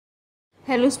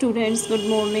Hello students, good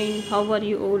morning. How are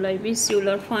you all? I wish you all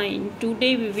are fine.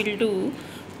 Today we will do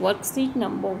worksheet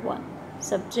number 1,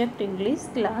 subject English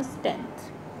class 10th.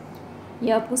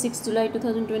 ये आपको 6 जुलाई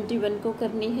 2021 को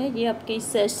करनी है. ये आपके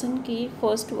इस सेशन की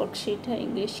फर्स्ट वर्कशीट है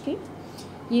इंग्लिश की.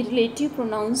 ये रिलेटिव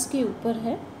प्रोनाउंस के ऊपर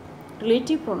है.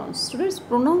 रिलेटिव प्रोनाउंस स्टूडेंट्स,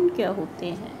 प्रोनाउन क्या होते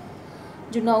हैं?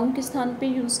 जो नाउन के स्थान पे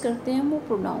यूज़ करते हैं वो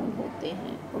प्रोनाउन होते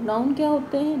हैं. प्रोनाउन क्या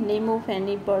होते हैं? Name of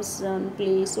any person,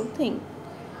 place और थिंग,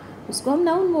 उसको हम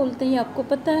नाउन बोलते हैं, ये आपको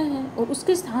पता है. और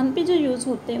उसके स्थान पे जो यूज़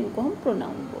होते हैं उनको हम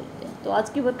प्रोनाउन बोलते हैं. तो आज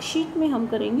की वर्कशीट में हम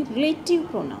करेंगे रिलेटिव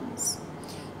प्रोनाउंस.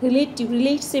 रिलेटिव,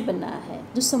 रिलेट से बना है,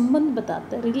 जो संबंध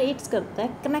बताता है, रिलेट्स करता है,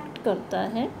 कनेक्ट करता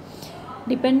है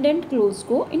डिपेंडेंट क्लोज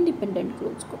को इंडिपेंडेंट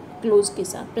क्लोज के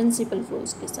साथ, प्रिंसिपल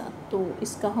क्लोज के साथ. तो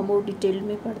इसका हम और डिटेल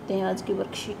में पढ़ते हैं आज की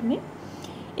वर्कशीट में.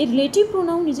 A relative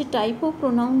pronoun is a type of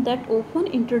pronoun that often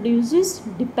introduces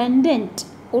dependent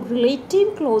और रिलेटिव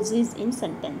क्लोजेज इन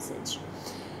सेंटेंसेज.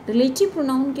 रिलेटिव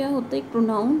प्रोनाउन क्या होता है? एक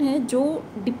प्रोनाउन है जो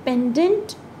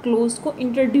डिपेंडेंट क्लोज को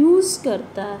इंट्रोड्यूस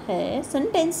करता है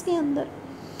सेंटेंस के अंदर.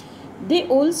 They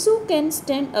also can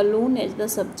stand alone as the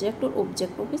subject और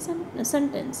ऑब्जेक्ट ऑफ ए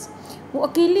सेंटेंस. वो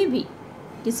अकेले भी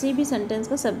किसी भी सेंटेंस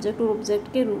का सब्जेक्ट और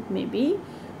ऑब्जेक्ट के रूप में भी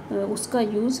उसका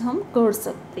यूज़ हम कर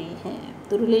सकते हैं.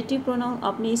 तो रिलेटिव प्रोनाउन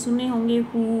आपने ये सुने होंगे,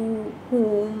 हु,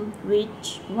 होम,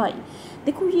 विच, वाई.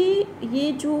 देखो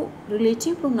ये जो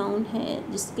रिलेटिव प्रोनाउन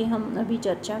है जिसके हम अभी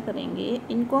चर्चा करेंगे,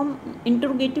 इनको हम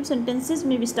इंटरोगेटिव सेंटेंसेस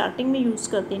में भी स्टार्टिंग में यूज़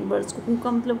करते हैं इन वर्ड्स को. हु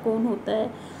का मतलब कौन होता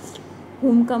है,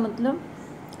 होम का मतलब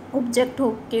ऑब्जेक्ट हो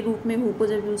के रूप में हु को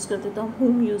जब यूज़ करते हैं तो हम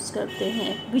होम यूज़ करते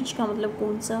हैं. विच का मतलब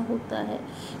कौन सा होता है.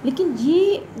 लेकिन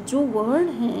ये जो वर्ड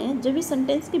हैं जब ये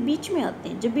सेंटेंस के बीच में आते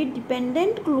हैं, जब ये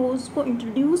डिपेंडेंट क्लोज को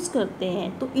इंट्रोड्यूस करते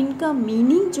हैं, तो इनका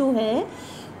मीनिंग जो है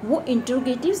वो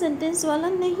इंटरोगेटिव सेंटेंस वाला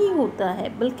नहीं होता है,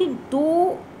 बल्कि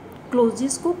दो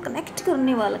क्लोजेस को कनेक्ट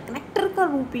करने वाला कनेक्टर का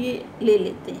रूप ये ले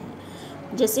लेते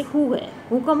हैं. जैसे हु है,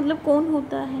 हु का मतलब कौन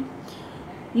होता है,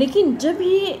 लेकिन जब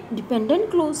ये डिपेंडेंट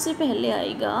क्लोज से पहले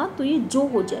आएगा तो ये जो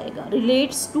हो जाएगा.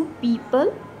 रिलेट्स टू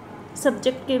पीपल,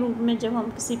 सब्जेक्ट के रूप में जब हम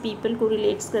किसी पीपल को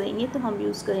रिलेट्स करेंगे तो हम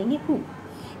यूज़ करेंगे हु.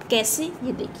 कैसे,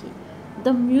 ये देखिए.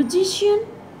 The musician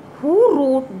who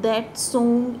wrote that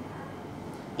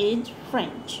song is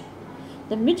French.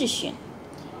 The musician,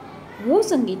 वो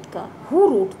संगीतकार, हु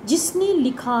रोट जिसने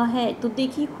लिखा है. तो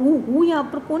देखिए हु यहाँ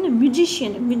पर कौन है?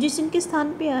 म्यूजिशियन है. म्यूजिशियन के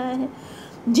स्थान पे आया है.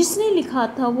 जिसने लिखा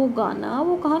था वो गाना,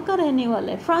 वो कहाँ का रहने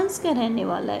वाला है? फ्रांस का रहने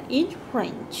वाला है, इज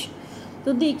फ्रेंच.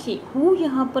 तो देखिए हु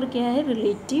यहाँ पर क्या है?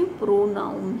 रिलेटिव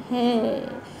प्रोनाउन है.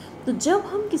 तो जब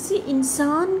हम किसी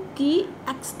इंसान की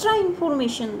एक्स्ट्रा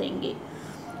इंफॉर्मेशन देंगे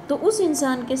तो उस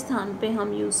इंसान के स्थान पे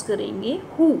हम यूज़ करेंगे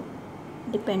हु,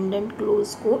 डिपेंडेंट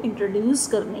क्लोज को इंट्रोड्यूस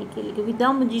करने के लिए. क्योंकि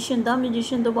द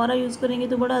म्यूजिशियन दोबारा यूज़ करेंगे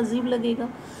तो बड़ा अजीब लगेगा.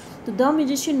 तो द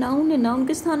म्यूजिशियन नाउन है, नाउन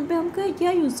के स्थान पे हम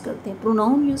क्या यूज़ करते हैं?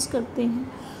 प्रोनाउन यूज़ करते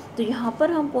हैं. तो यहाँ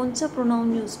पर हम कौन सा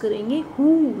प्रोनाउन यूज़ करेंगे? हु,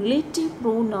 रिलेटिव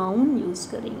प्रोनाउन यूज़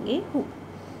करेंगे हु.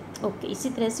 ओके, इसी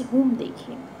तरह से हुम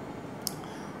देखिए.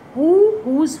 हु,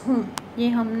 हुज, हुम, ये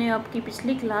हमने आपकी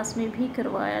पिछली क्लास में भी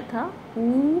करवाया था.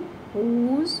 हु,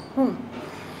 हुज, हुम.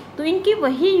 तो इनके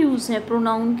वही यूज़ है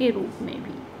प्रोनाउन के रूप में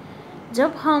भी.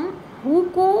 जब हम हु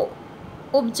को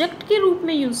ऑब्जेक्ट के रूप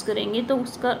में यूज़ करेंगे तो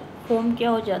उसका फॉर्म क्या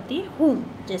हो जाती है? हुम.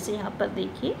 जैसे यहाँ पर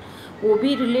देखिए, वो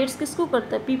भी रिलेट्स किसको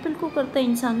करता है? पीपल को करता है,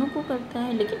 इंसानों को करता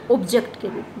है, लेकिन ऑब्जेक्ट के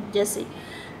रूप में. जैसे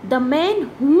the man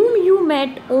whom you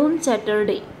met on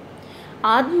Saturday,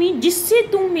 आदमी जिससे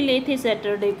तुम मिले थे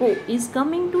सैटरडे को, इज़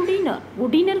कमिंग टू डिनर, वो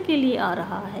डिनर के लिए आ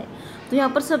रहा है. तो यहाँ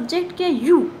पर सब्जेक्ट क्या?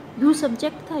 यू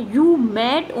सब्जेक्ट था. You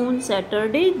met on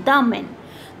Saturday the man.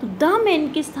 तो द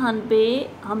मैन के स्थान पे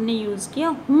हमने यूज़ किया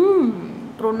हुम,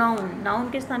 प्रोनाउन. नाउन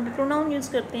के स्थान पे प्रोनाउन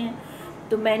यूज़ करते हैं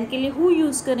तो मैन के लिए हु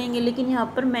यूज़ करेंगे, लेकिन यहाँ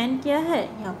पर मैन क्या है?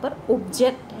 यहाँ पर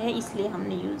ऑब्जेक्ट है, इसलिए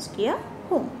हमने यूज़ किया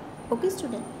होम. ओके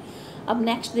स्टूडेंट, अब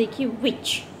नेक्स्ट देखिए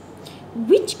विच.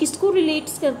 विच किसको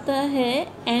रिलेट्स करता है?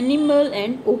 एनिमल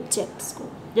एंड ऑब्जेक्ट्स को.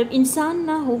 जब इंसान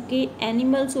ना हो के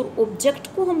एनिमल्स और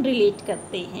ऑब्जेक्ट को हम रिलेट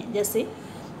करते हैं. जैसे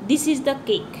दिस इज़ द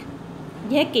केक,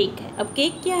 यह केक है. अब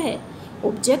केक क्या है?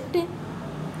 ऑब्जेक्ट है.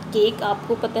 केक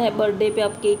आपको पता है, बर्थडे पे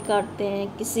आप केक काटते हैं,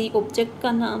 किसी ऑब्जेक्ट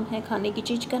का नाम है, खाने की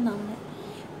चीज़ का नाम है.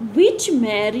 विच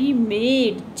मैरी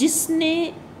मेड,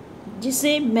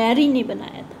 जिसे मैरी ने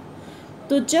बनाया था.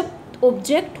 तो जब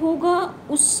ऑब्जेक्ट होगा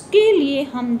उसके लिए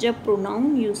हम जब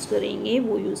प्रोनाउन यूज़ करेंगे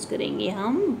वो यूज़ करेंगे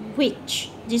हम विच,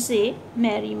 जिसे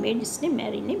मैरी मेड, जिसने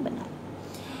मैरी ने बनाया.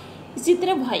 इसी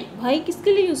तरह भाई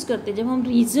किसके लिए यूज़ करते हैं? जब हम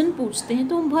रीज़न पूछते हैं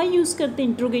तो हम भाई यूज़ करते हैं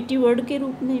इंट्रोगेटिव वर्ड के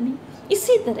रूप में भी.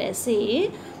 इसी तरह से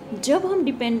जब हम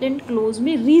डिपेंडेंट क्लोज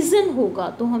में रीज़न होगा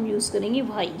तो हम यूज़ करेंगे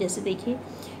भाई. जैसे देखिए,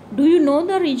 do you know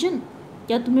the reason,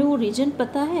 क्या तुम्हें वो रीजन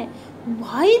पता है?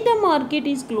 Why the market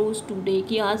is close today,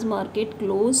 कि आज मार्केट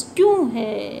क्लोज क्यों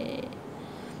है।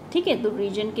 ठीक है, तो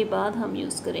रीजन के बाद हम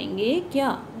यूज़ करेंगे क्या,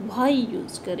 वाई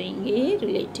यूज़ करेंगे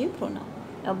रिलेटिव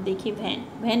प्रोनाउन। अब देखिए वैन,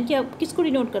 वैन क्या किसको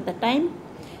डिनोट करता है? Time,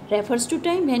 refers to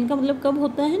time. Van का मतलब कब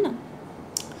होता है ना।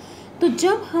 तो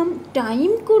जब हम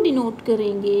टाइम को डिनोट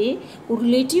करेंगे और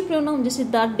रिलेटिव प्रोनाउन, जैसे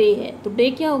द डे है तो डे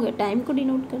क्या हो गया, टाइम को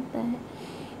डिनोट करता है।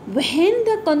 When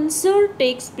the concert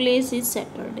takes place is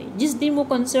Saturday, जिस दिन वो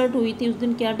कंसर्ट हुई थी उस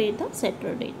दिन क्या डे था,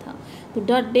 सैटरडे था। तो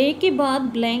द डे के बाद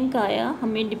ब्लैंक आया,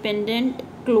 हमें डिपेंडेंट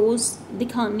क्लोज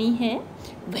दिखानी है।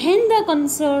 When the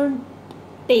concert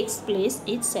takes place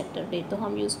is Saturday, तो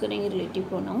हम यूज़ करेंगे रिलेटिव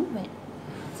प्रोनाउन व्हेन।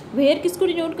 वेयर किसको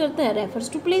डिनोट करता है,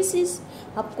 रेफर्स टू प्लेसेस।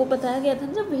 आपको बताया गया था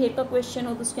जब वेयर का क्वेश्चन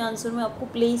हो तो उसके आंसर में आपको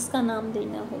प्लेस का नाम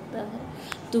देना होता है।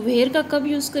 तो वेयर का कब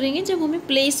यूज़ करेंगे, जब हमें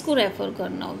प्लेस को रेफर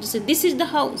करना हो। जैसे दिस इज़ द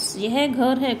हाउस, यह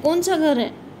घर है, कौन सा घर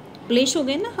है, प्लेस हो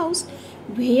गए ना house.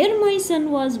 Where my sun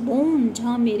was born,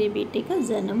 जहाँ मेरे बेटे का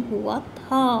जन्म हुआ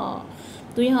था।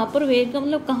 तो यहाँ पर वेयर का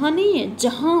मतलब कहाँ नहीं है,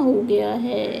 जहाँ हो गया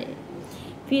है।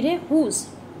 फिर है हुज,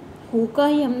 हु का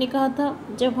ही हमने कहा था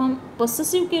जब हम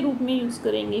पॉसेसिव के रूप में यूज़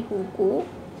करेंगे हु को,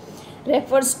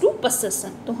 रेफर्स टू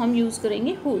पॉसेशन, तो हम यूज़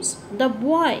करेंगे whose. The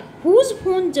boy whose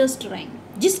phone just wrong,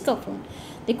 जिसका फ़ोन।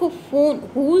 देखो फ़ोन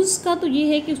हुज का तो ये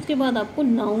है कि उसके बाद आपको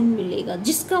नाउन मिलेगा,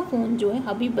 जिसका फ़ोन जो है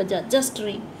अभी बजा, just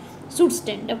ring, should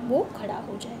stand up, वो खड़ा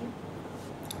हो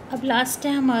जाएगा। अब लास्ट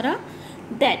है हमारा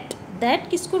दैट। दैट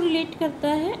किसको रिलेट करता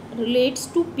है,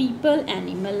 relates to people,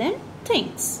 animal and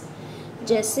things.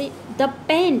 जैसे द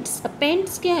पेंट्स,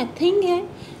 पेंट्स क्या है, थिंग है।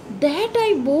 दैट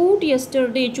आई बोट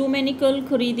यस्टरडे, जो मैंने कल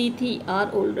खरीदी थी,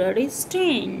 आर ऑलरेडी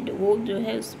स्टेन्ड, वो जो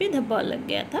है उस पर धब्बा लग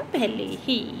गया था पहले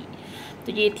ही।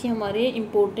 तो ये थी हमारे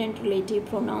इम्पोर्टेंट रिलेटिव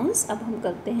प्रोनाउंस। अब हम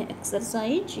करते हैं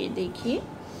एक्सरसाइज। ये देखिए,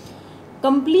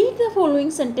 complete the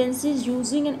following sentences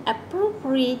using N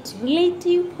appropriate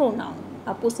relative pronoun.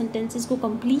 आपको सेंटेंसेस को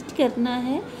कंप्लीट करना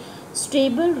है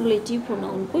स्टेबल रिलेटिव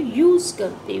प्रोनाउन को यूज़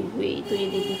करते हुए। तो ये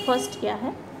देखिए फर्स्ट क्या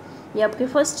है, ये आपके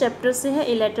फर्स्ट चैप्टर से है,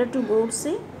 ए लेटर टू गॉड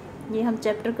से, ये हम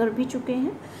चैप्टर कर भी चुके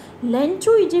हैं।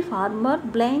 Lencho is a farmer,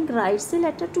 blank writes a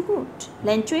letter to God.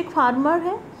 Lencho एक फार्मर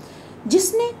है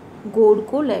जिसने गॉड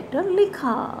को लेटर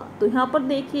लिखा। तो यहाँ पर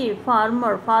देखिए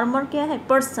फार्मर, फार्मर क्या है,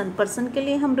 पर्सन, पर्सन के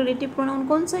लिए हम रिलेटिव प्रोनाउन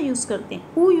कौन सा यूज़ करते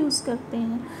हैं, हु यूज़ करते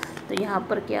हैं। तो यहाँ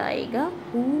पर क्या आएगा,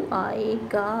 हु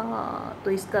आएगा।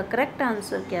 तो इसका करेक्ट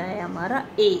आंसर क्या है हमारा,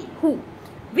 ए, हु।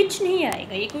 विच नहीं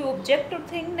आएगा, ये कोई ऑब्जेक्ट और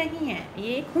थिंग नहीं है,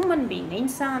 ये एक ह्यूमन बीइंग,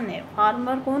 इंसान है।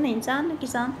 फार्मर कौन है, इंसान है,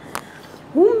 किसान।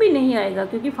 हुम भी नहीं आएगा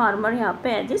क्योंकि फार्मर यहाँ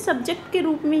पे एज ए सब्जेक्ट के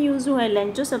रूप में यूज़ हुआ है,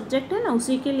 लेंचो सब्जेक्ट है ना,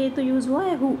 उसी के लिए तो यूज़ हुआ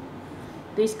है हु।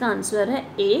 तो इसका आंसर है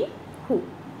ए, हु।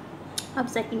 अब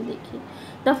सेकंड देखिए,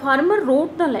 the farmer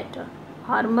wrote the letter,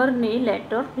 farmer ने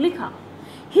लेटर लिखा।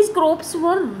 हिज क्रॉप्स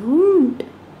वर रून्ड,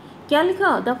 क्या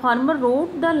लिखा, the farmer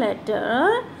wrote the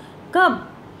letter कब,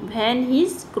 व्हेन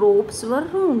हिज क्रॉप्स वर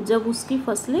रून्ड, जब उसकी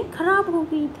फसलें खराब हो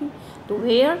गई थी। तो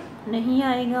वेयर नहीं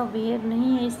आएगा, वेयर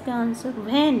नहीं है इसका आंसर,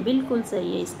 व्हेन बिल्कुल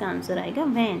सही है, इसका आंसर आएगा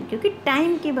व्हेन, क्योंकि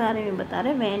टाइम के बारे में बता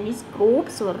रहे हैं। व्हेन हिज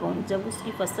क्रॉप्स वर रून्ड, जब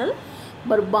उसकी फसल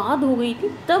बर्बाद हो गई थी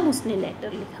तब उसने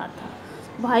लेटर लिखा था।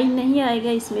 भाई नहीं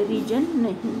आएगा, इसमें रीजन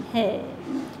नहीं है।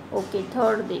 ओके,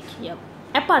 थर्ड देखिए अब,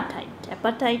 एपाटाइट।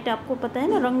 एपाटाइट आपको पता है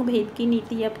ना, रंग भेद की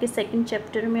नीति, आपके सेकंड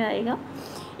चैप्टर में आएगा।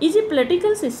 इज ए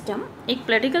पोलिटिकल सिस्टम, एक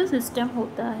पोलिटिकल सिस्टम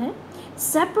होता है,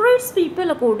 separates people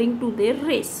according to their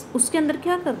race. उसके अंदर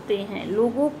क्या करते हैं,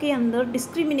 लोगों के अंदर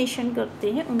डिस्क्रिमिनेशन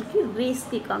करते हैं उनकी रेस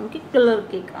के काम, उनके कलर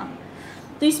के काम।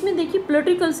 तो इसमें देखिए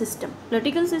पोलिटिकल सिस्टम,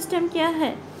 पोलिटिकल सिस्टम क्या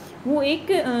है, वो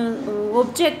एक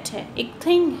ऑब्जेक्ट है, एक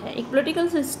थिंग है, एक पोलिटिकल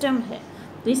सिस्टम है।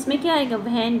 तो इसमें क्या आएगा,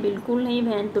 व्हेन बिल्कुल नहीं,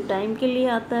 व्हेन तो टाइम के लिए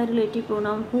आता है relative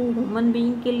pronoun, who human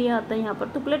being के लिए आता है, यहाँ पर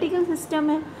तो पोलिटिकल सिस्टम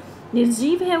है,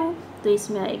 निर्जीव है वो, तो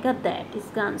इसमें आएगा दैट।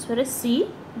 इसका आंसर है सी,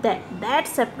 that. That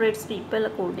separates people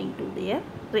according to their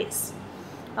race.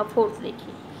 अब फोर्थ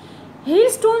देखिए, hail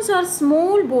stones are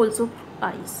small balls of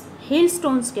ice. Hail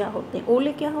stones क्या होते हैं,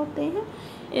 ओले क्या होते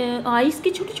हैं, आइस की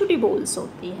छोटी छोटी बॉल्स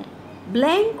होती हैं।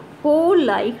 ब्लैंक फॉल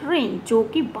लाइक रेन, जो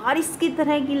कि बारिश की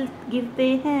तरह गिरते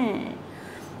हैं।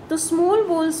 तो स्मॉल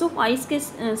बॉल्स ऑफ आइस के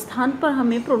स्थान पर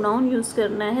हमें प्रोनाउन यूज़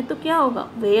करना है, तो क्या होगा,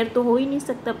 वेयर तो हो ही नहीं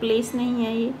सकता, प्लेस नहीं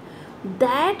है ये।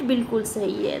 दैट बिल्कुल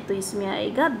सही है, तो इसमें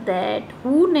आएगा दैट।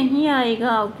 हु नहीं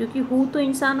आएगा क्योंकि हु तो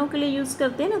इंसानों के लिए यूज़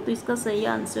करते हैं ना, तो इसका सही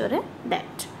आंसर है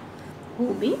दैट। हु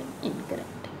भी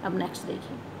इनकरेक्ट। अब नेक्स्ट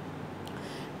देखिए,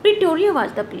 Pretoria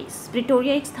was the place.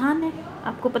 Pretoria एक स्थान है,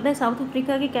 आपको पता है साउथ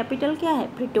अफ्रीका की कैपिटल क्या है,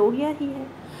 प्रिटोरिया ही है।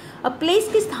 अब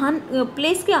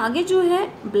प्लेस के आगे जो है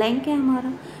ब्लैंक है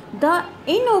हमारा। The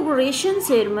inauguration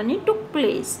ceremony took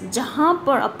place, जहाँ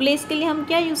पर, अब प्लेस के लिए हम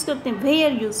क्या यूज़ करते हैं,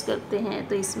 वेयर यूज़ करते हैं,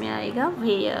 तो इसमें आएगा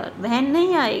वेयर, वैन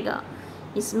नहीं आएगा,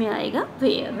 इसमें आएगा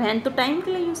वेयर। वैन तो टाइम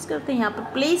के लिए यूज़ करते हैं, यहाँ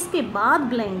पर प्लेस के बाद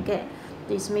ब्लैंक है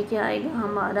तो इसमें क्या आएगा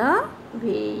हमारा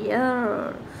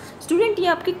वेयर। स्टूडेंट ये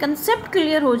आपके कंसेप्ट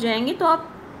क्लियर हो जाएंगे तो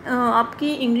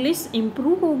आपकी इंग्लिश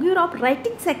इम्प्रूव होगी। और आप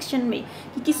राइटिंग सेक्शन में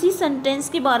कि किसी सेंटेंस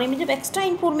के बारे में जब एक्स्ट्रा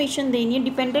इन्फॉर्मेशन देनी है,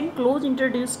 डिपेंडेंट क्लोज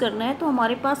इंट्रोड्यूस करना है, तो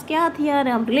हमारे पास क्या हथियार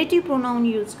है, हम रिलेटिव प्रोनाउन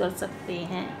यूज़ कर सकते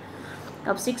हैं।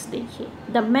 अब 6 देखिए,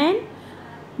 the man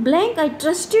blank I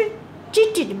trusted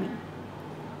cheated मी,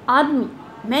 आदमी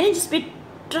मैंने जिस पे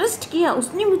ट्रस्ट किया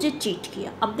उसने मुझे चीट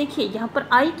किया। अब देखिए यहाँ पर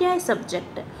आई क्या है,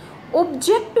 सब्जेक्ट है,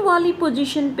 ऑब्जेक्ट वाली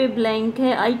पोजीशन पे ब्लैंक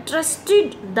है, आई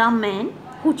trusted the man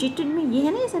who cheated मी, ये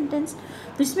है ना ये सेंटेंस,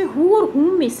 तो इसमें हु और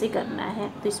हुम में से करना है,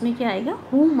 तो इसमें क्या आएगा,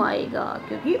 हुम आएगा,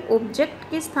 क्योंकि ऑब्जेक्ट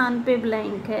के स्थान पे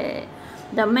ब्लैंक है।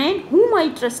 द मैन हुम आई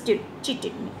ट्रस्टेड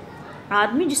चीटेड मी,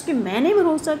 आदमी जिस पे मैंने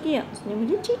भरोसा किया उसने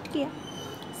मुझे चीट किया।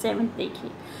 7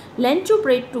 देखिए, Lencho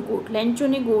prayed to God, Lencho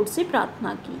ने गॉड से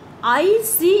प्रार्थना की। आई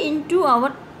सी इनटू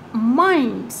आवर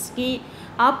माइंड्स, कि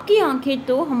आपकी आंखें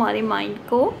तो हमारे माइंड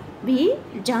को भी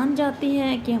जान जाती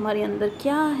हैं कि हमारे अंदर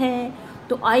क्या है।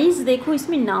 तो आईज देखो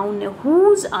इसमें नाउन है,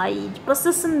 हुज आईज,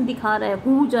 पोसेशन दिखा रहा है,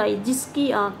 हुज आईज, जिसकी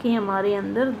आंखें हमारे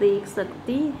अंदर देख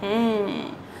सकती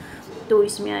हैं, तो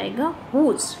इसमें आएगा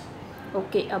हुज।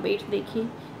 ओके, अब 8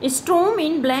 देखिए, storm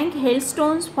in blank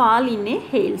हेलस्टोन्स fall in A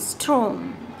hailstorm,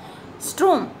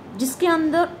 storm जिसके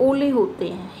अंदर ओले होते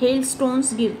हैं, हेल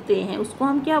स्टोन्स गिरते हैं, उसको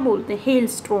हम क्या बोलते हैं, हेल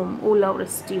स्टॉर्म,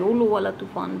 ओलावृष्टि, ओलो वाला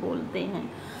तूफान बोलते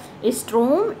हैं।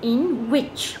 स्टॉर्म इन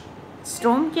विच,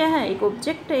 स्टॉर्म क्या है, एक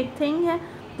ऑब्जेक्ट है, एक थिंग है,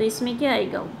 तो इसमें क्या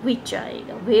आएगा, विच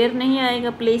आएगा। वेयर नहीं आएगा,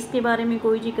 प्लेस के बारे में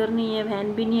कोई जिक्र नहीं है,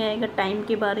 वैन भी नहीं आएगा, टाइम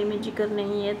के बारे में जिक्र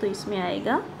नहीं है, तो इसमें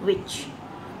आएगा विच,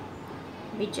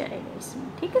 विच आएगा इसमें।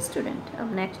 ठीक है स्टूडेंट,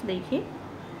 अब नेक्स्ट देखिए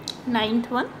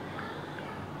 9th one,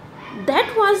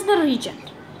 that was the reason,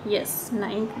 yes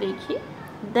 9th देखिए,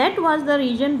 that was the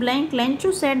reason blank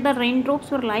Lencho said the rain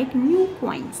drops were like new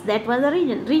coins, that was the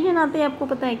reason, reason आते हैं आपको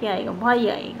पता है क्या आएगा, वाई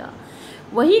आएगा,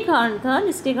 वही कारण था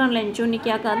जिसके कारण लेंचो ने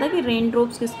क्या कहा था कि रेन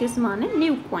ड्रॉप्स किसके समान है,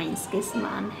 न्यू कॉइन्स के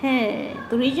समान है,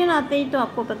 तो रीजन आते ही तो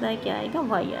आपको पता है क्या आएगा,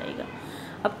 वाई आएगा।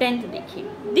 अब 10th देखिए,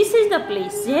 दिस इज द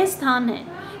प्लेस, यह स्थान है,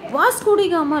 वास्को डी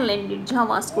गामा लैंडेड, जहाँ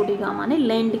वास्को डी गामा ने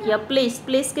लैंड किया। प्लेस,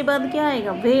 प्लेस के बाद क्या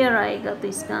आएगा, वेयर आएगा, तो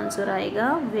इसका आंसर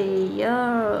आएगा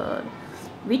वेयर,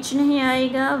 विच नहीं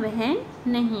आएगा, वह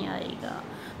नहीं आएगा।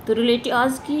 तो रिलेटिव,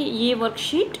 आज की ये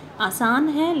वर्कशीट आसान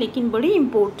है लेकिन बड़ी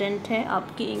इम्पोर्टेंट है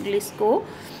आपकी इंग्लिश को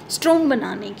स्ट्रॉन्ग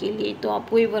बनाने के लिए, तो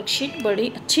आपको ये वर्कशीट बड़ी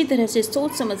अच्छी तरह से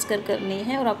सोच समझ कर करनी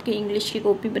है। और आपकी इंग्लिश की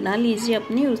कॉपी बना लीजिए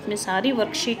अपनी, उसमें सारी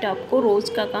वर्कशीट आपको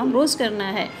रोज़ का काम रोज़ करना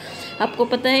है। आपको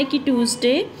पता है कि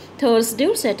ट्यूसडे, थर्सडे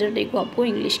और सैटरडे को आपको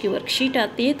इंग्लिश की वर्कशीट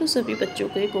आती है, तो सभी बच्चों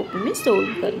को ये कॉपी में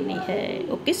सोल्व करनी है।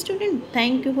 Okay student,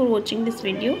 thank you for watching this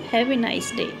video, have a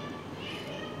nice day.